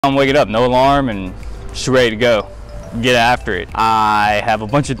I'm waking up, no alarm, and just ready to go. Get after it. I have a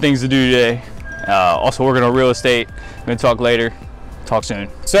bunch of things to do today. Also working on real estate. I'm gonna talk later. Talk soon.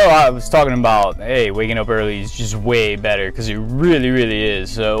 So I was talking about, hey, waking up early is just way better because it really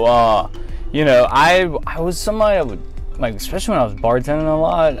is. So you know, I was somebody that would, like, especially when I was bartending a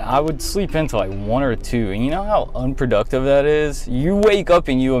lot, I would sleep into like 1 or 2, and you know how unproductive that is? You wake up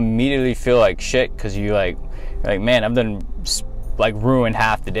and you immediately feel like shit because you like man, I've done like ruined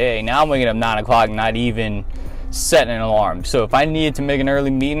half the day. Now I'm waking up 9 o'clock, not even setting an alarm. So if I needed to make an early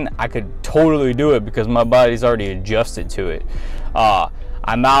meeting, I could totally do it because my body's already adjusted to it.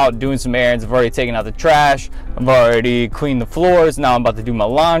 I'm out doing some errands. I've already taken out the trash. I've already cleaned the floors. Now I'm about to do my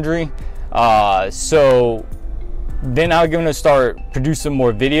laundry. So then I'm going to start producing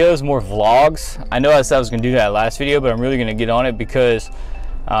more videos, more vlogs. I know I said I was going to do that last video, but I'm really going to get on it because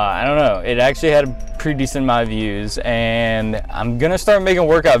I don't know, it actually had a pretty decent amount of views, and I'm gonna start making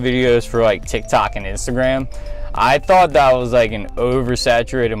workout videos for like TikTok and Instagram. I thought that was like an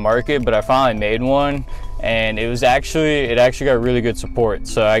oversaturated market, but I finally made one, and it actually got really good support.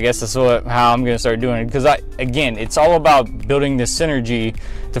 So I guess that's how I'm gonna start doing it, because again, it's all about building this synergy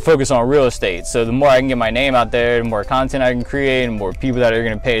to focus on real estate. So the more I can get my name out there, the more content I can create, and more people that are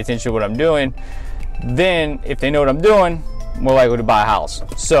gonna pay attention to what I'm doing, then if they know what I'm doing, more likely to buy a house.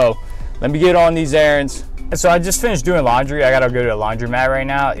 So let me get on these errands. So I just finished doing laundry. I gotta go to a laundromat right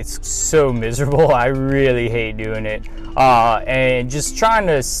now. It's so miserable. I really hate doing it. And just trying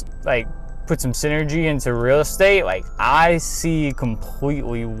to like put some synergy into real estate. Like, I see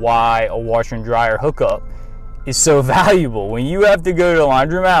completely why a washer and dryer hookup is so valuable. When you have to go to a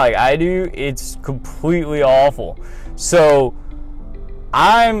laundromat like I do, it's completely awful. So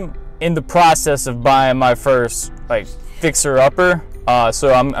I'm in the process of buying my first like fixer-upper.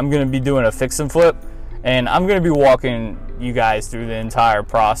 So I'm gonna be doing a fix and flip, and I'm gonna be walking you guys through the entire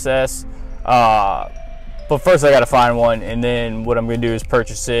process. But first I gotta find one, and then what I'm gonna do is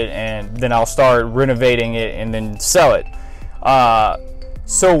purchase it, and then I'll start renovating it and then sell it.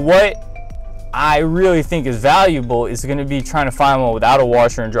 So what I really think is valuable is gonna be trying to find one without a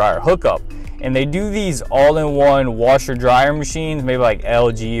washer and dryer hookup. And they do these all-in-one washer dryer machines, maybe like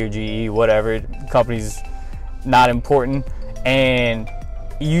LG or GE, whatever, company's not important, and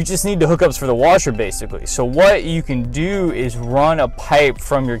you just need the hookups for the washer basically. So what you can do is run a pipe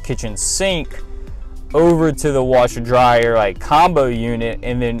from your kitchen sink over to the washer dryer like combo unit,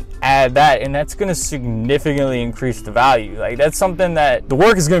 and then add that, and that's going to significantly increase the value. Like, that's something that the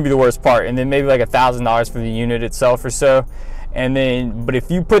work is going to be the worst part, and then maybe like $1,000 for the unit itself or so. And then, but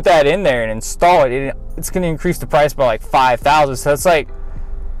if you put that in there and install it, it's going to increase the price by like $5,000. So that's like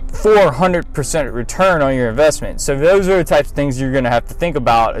 400% return on your investment. So those are the types of things you're going to have to think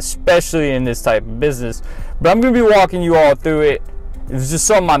about, especially in this type of business. But I'm going to be walking you all through it. It's just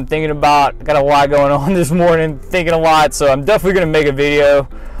something I'm thinking about. I got a lot going on this morning, thinking a lot. So I'm definitely going to make a video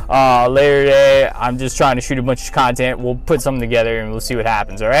later today. I'm just trying to shoot a bunch of content. We'll put something together and we'll see what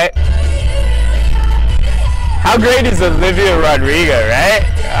happens. All right. How great is Olivia Rodrigo, right?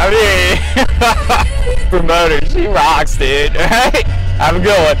 I mean, promoter, she rocks, dude. All right. Have a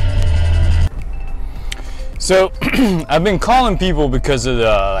good one. So I've been calling people because of the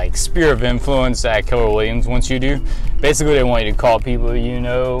like sphere of influence that Keller Williams wants you to do. Basically, they want you to call people you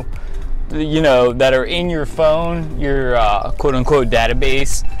know that are in your phone, your quote unquote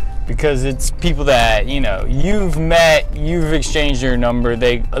database, because it's people that you've met, you've exchanged your number,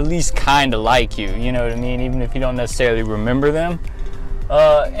 they at least kind of like you. You know what I mean? Even if you don't necessarily remember them.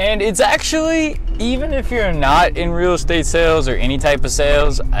 And it's actually, even if you're not in real estate sales or any type of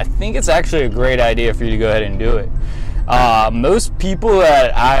sales, I think it's actually a great idea for you to go ahead and do it. Most people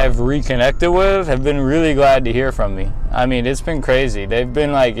that I've reconnected with have been really glad to hear from me. I mean, it's been crazy. They've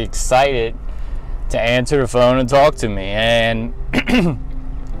been like excited to answer the phone and talk to me. And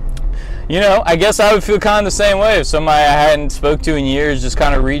I guess I would feel kind of the same way if somebody I hadn't spoke to in years just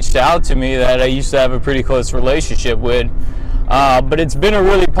kind of reached out to me that I used to have a pretty close relationship with. But it's been a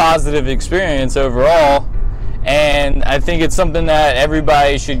really positive experience overall, and I think it's something that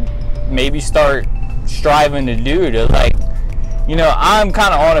everybody should maybe start striving to do, to like, I'm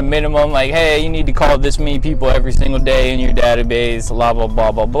kind of on a minimum, like, hey, you need to call this many people every single day in your database, blah, blah,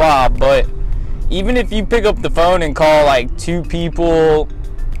 blah, blah, blah. But even if you pick up the phone and call like 2 people,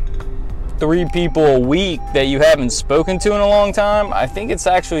 3 people a week that you haven't spoken to in a long time, I think it's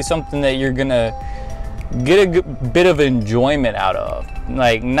actually something that you're gonna get a bit of enjoyment out of.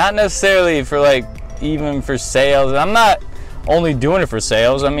 Like, not necessarily for like even for sales. I'm not only doing it for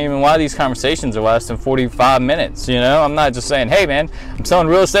sales. I mean, a lot of these conversations are less than 45 minutes. I'm not just saying, hey man, I'm selling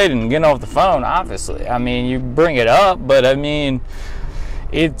real estate and getting off the phone. Obviously, I mean, you bring it up, but I mean,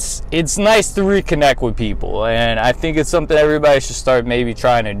 it's nice to reconnect with people, and I think it's something everybody should start maybe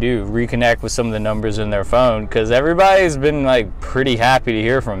trying to do, reconnect with some of the numbers in their phone, because everybody's been like pretty happy to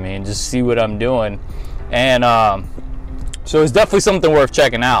hear from me and just see what I'm doing. And so it's definitely something worth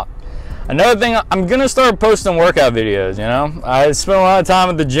checking out. Another thing, I'm gonna start posting workout videos. You know, I spend a lot of time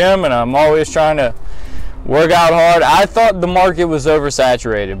at the gym and I'm always trying to work out hard. I thought the market was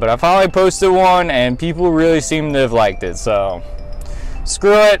oversaturated, but I finally posted one and people really seem to have liked it. So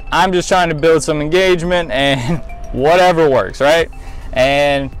screw it, I'm just trying to build some engagement and whatever works, right?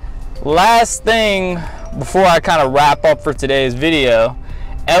 And last thing before I kind of wrap up for today's video,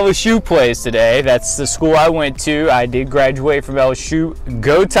 LSU plays today. That's the school I went to. I did graduate from LSU.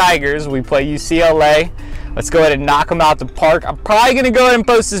 Go Tigers. We play UCLA. Let's go ahead and knock them out the park. I'm probably going to go ahead and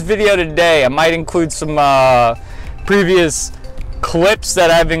post this video today. I might include some previous clips that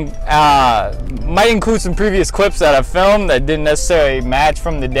I've filmed that didn't necessarily match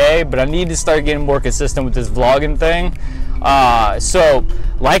from the day, but I need to start getting more consistent with this vlogging thing. So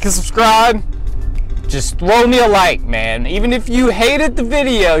like and subscribe. Just throw me a like, man. Even if you hated the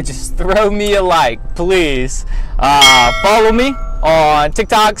video, just throw me a like, please. Follow me on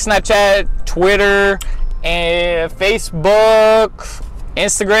TikTok, Snapchat, Twitter, and Facebook,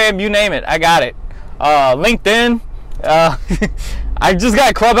 Instagram, you name it, I got it. LinkedIn. I just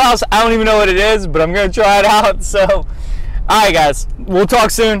got Clubhouse. I don't even know what it is, but I'm gonna try it out. So, all right, guys, we'll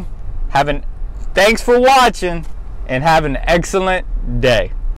talk soon. Thanks for watching, and have an excellent day.